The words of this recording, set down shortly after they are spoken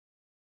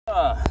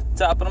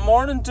Top of the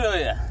morning to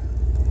you.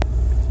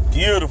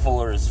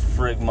 Beautiful as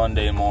frig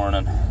Monday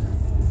morning.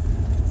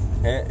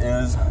 It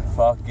is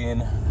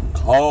fucking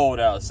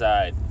cold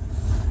outside.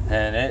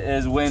 And it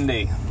is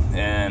windy.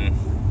 And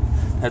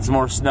had some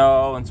more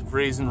snow and some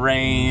freezing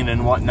rain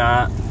and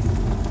whatnot.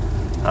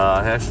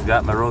 I actually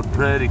got my road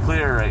pretty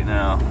clear right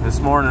now. This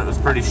morning it was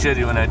pretty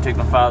shitty when I take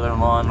my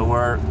father-in-law into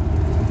work.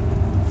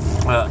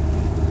 But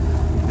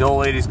the old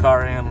lady's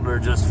car handled her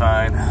just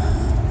fine.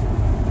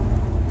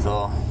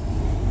 So,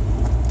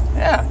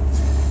 yeah.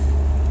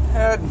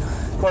 Had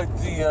quite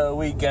the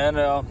weekend.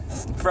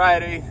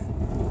 Friday,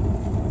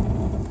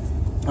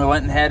 I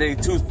went and had a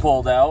tooth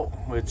pulled out,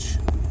 which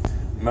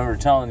I remember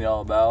telling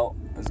y'all about.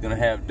 I was going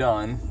to have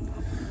done.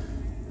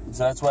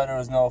 So that's why there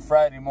was no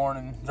Friday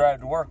morning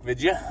drive to work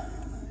video.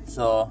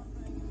 So,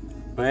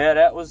 but yeah,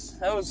 that was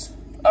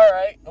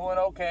alright. It went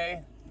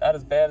okay. Not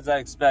as bad as I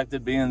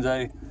expected, being as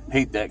I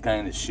hate that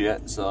kind of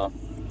shit. So,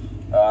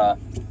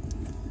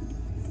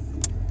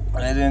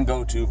 it didn't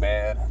go too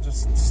bad.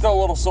 Just still a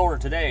little sore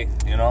today,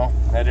 you know.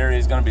 That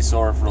area's gonna be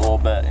sore for a little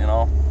bit, you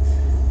know.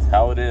 It's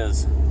how it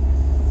is.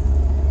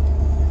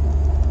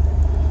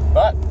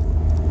 But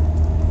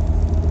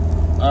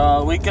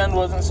weekend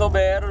wasn't so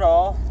bad at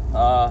all.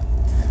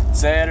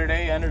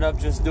 Saturday ended up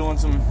just doing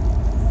some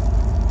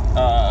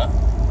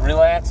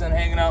relaxing,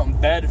 hanging out in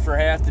bed for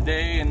half the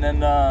day, and then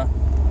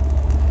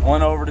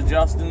went over to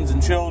Justin's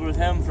and chilled with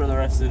him for the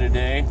rest of the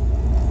day.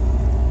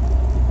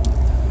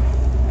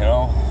 You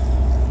know,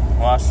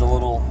 watched a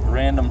little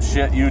random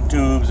shit,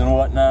 YouTubes and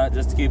whatnot,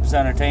 just to keep us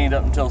entertained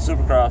up until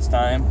Supercross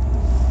time,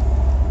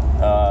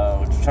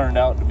 which turned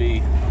out to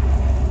be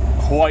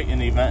quite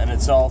an event in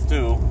itself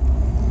too.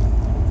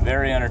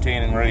 Very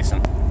entertaining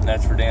racing,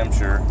 that's for damn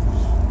sure.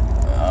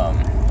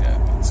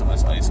 Yeah, get some of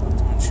this ice off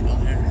the windshield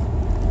here.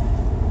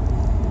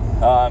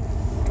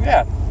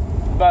 Yeah,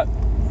 but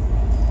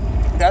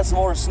got some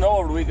more snow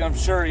over the weekend, I'm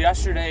sure.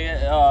 Yesterday,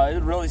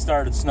 it really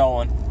started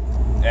snowing,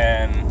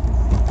 and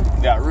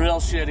got real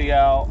shitty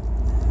out,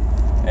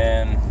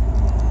 and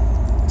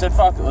said,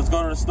 fuck it, let's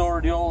go to the store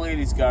with the old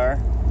lady's car.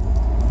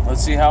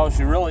 Let's see how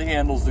she really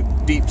handles the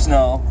deep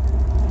snow.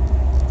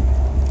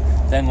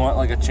 Thing went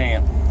like a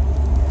champ.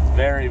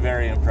 Very,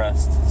 very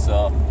impressed.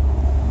 So,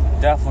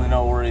 definitely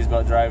no worries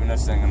about driving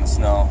this thing in the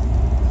snow.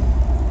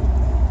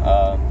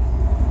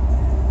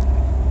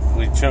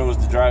 We chose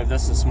to drive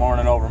this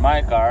morning over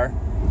my car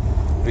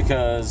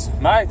because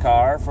my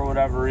car, for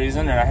whatever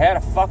reason, and I had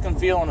a fucking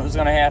feeling it was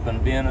going to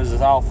happen, being as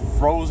it's all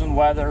frozen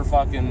weather,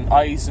 fucking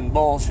ice and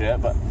bullshit,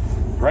 but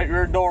right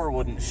rear door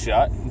wouldn't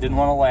shut, didn't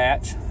want to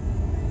latch.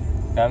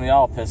 Got me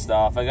all pissed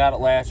off. I got it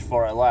latched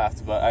before I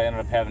left, but I ended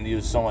up having to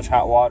use so much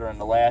hot water in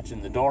the latch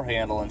and the door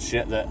handle and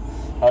shit that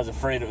I was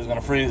afraid it was going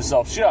to freeze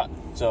itself shut.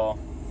 So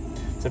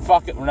I said,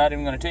 fuck it, we're not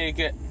even going to take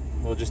it.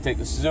 We'll just take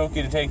the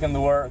Suzuki to take him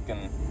to work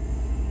and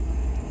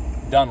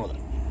done with it.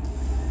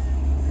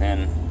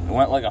 And it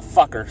went like a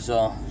fucker,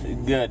 so she's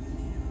good.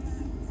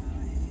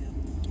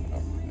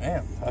 Oh,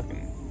 man,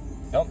 fucking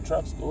dump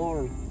trucks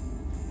galore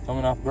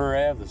coming off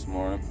Burr Ave this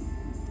morning.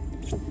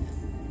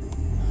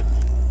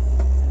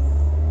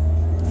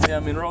 Yeah, I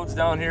mean, roads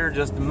down here,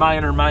 just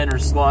minor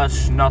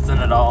slush, nothing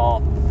at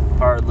all,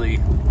 hardly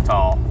at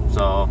all.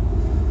 So,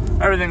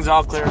 everything's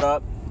all cleared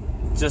up.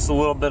 Just a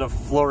little bit of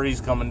flurries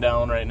coming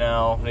down right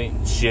now. It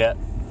ain't shit.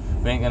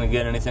 We ain't gonna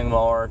get anything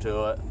more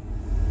to it.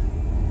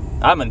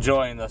 I'm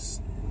enjoying this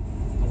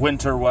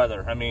winter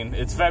weather. I mean,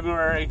 it's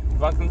February.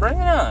 Fucking bring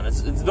it on.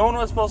 It's doing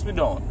what it's supposed to be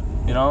doing.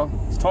 You know,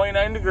 it's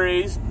 29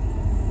 degrees.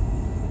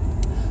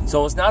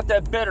 So it's not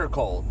that bitter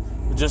cold.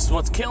 Just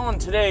what's killing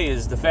today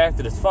is the fact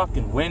that it's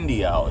fucking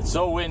windy out. It's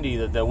so windy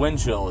that the wind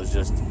chill is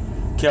just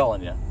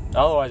killing you.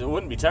 Otherwise, it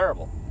wouldn't be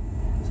terrible.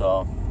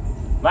 So,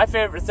 my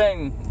favorite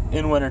thing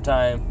in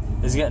wintertime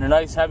is getting a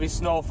nice heavy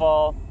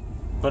snowfall,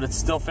 but it's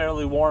still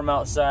fairly warm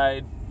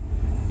outside.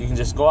 You can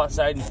just go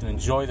outside and you can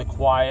enjoy the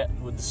quiet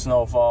with the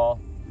snowfall.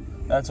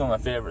 That's one of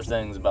my favorite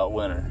things about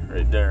winter,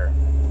 right there.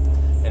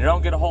 And you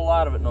don't get a whole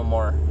lot of it no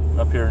more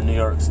up here in New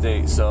York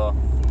State, so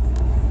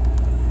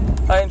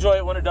I enjoy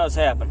it when it does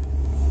happen.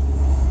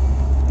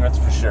 That's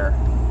for sure.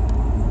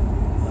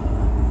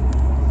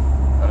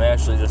 I'm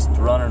actually just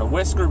running a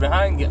whisker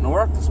behind getting to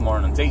work this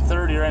morning. It's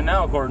 8:30 right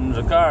now, according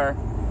to the car.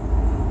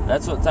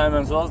 That's what time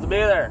I'm supposed to be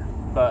there.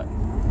 But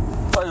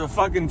there's a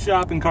fucking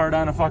shopping cart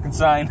on a fucking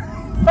sign.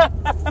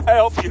 I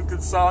hope you can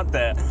saw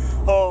that.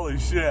 Holy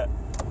shit.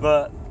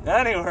 But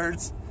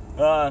anyways,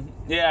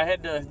 yeah, I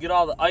had to get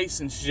all the ice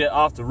and shit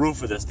off the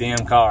roof of this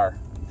damn car,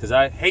 because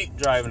I hate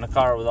driving a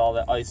car with all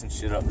that ice and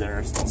shit up there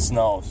and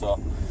snow. So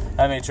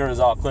I made sure it was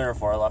all clear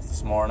before I left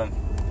this morning.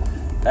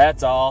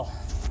 That's all.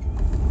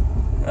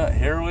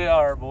 Here we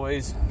are,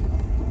 boys,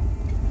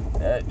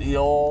 at the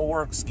old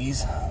work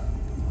skis.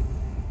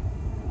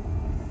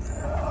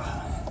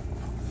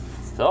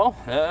 So,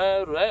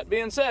 that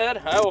being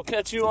said, I will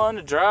catch you on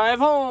the drive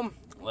home.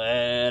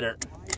 Later.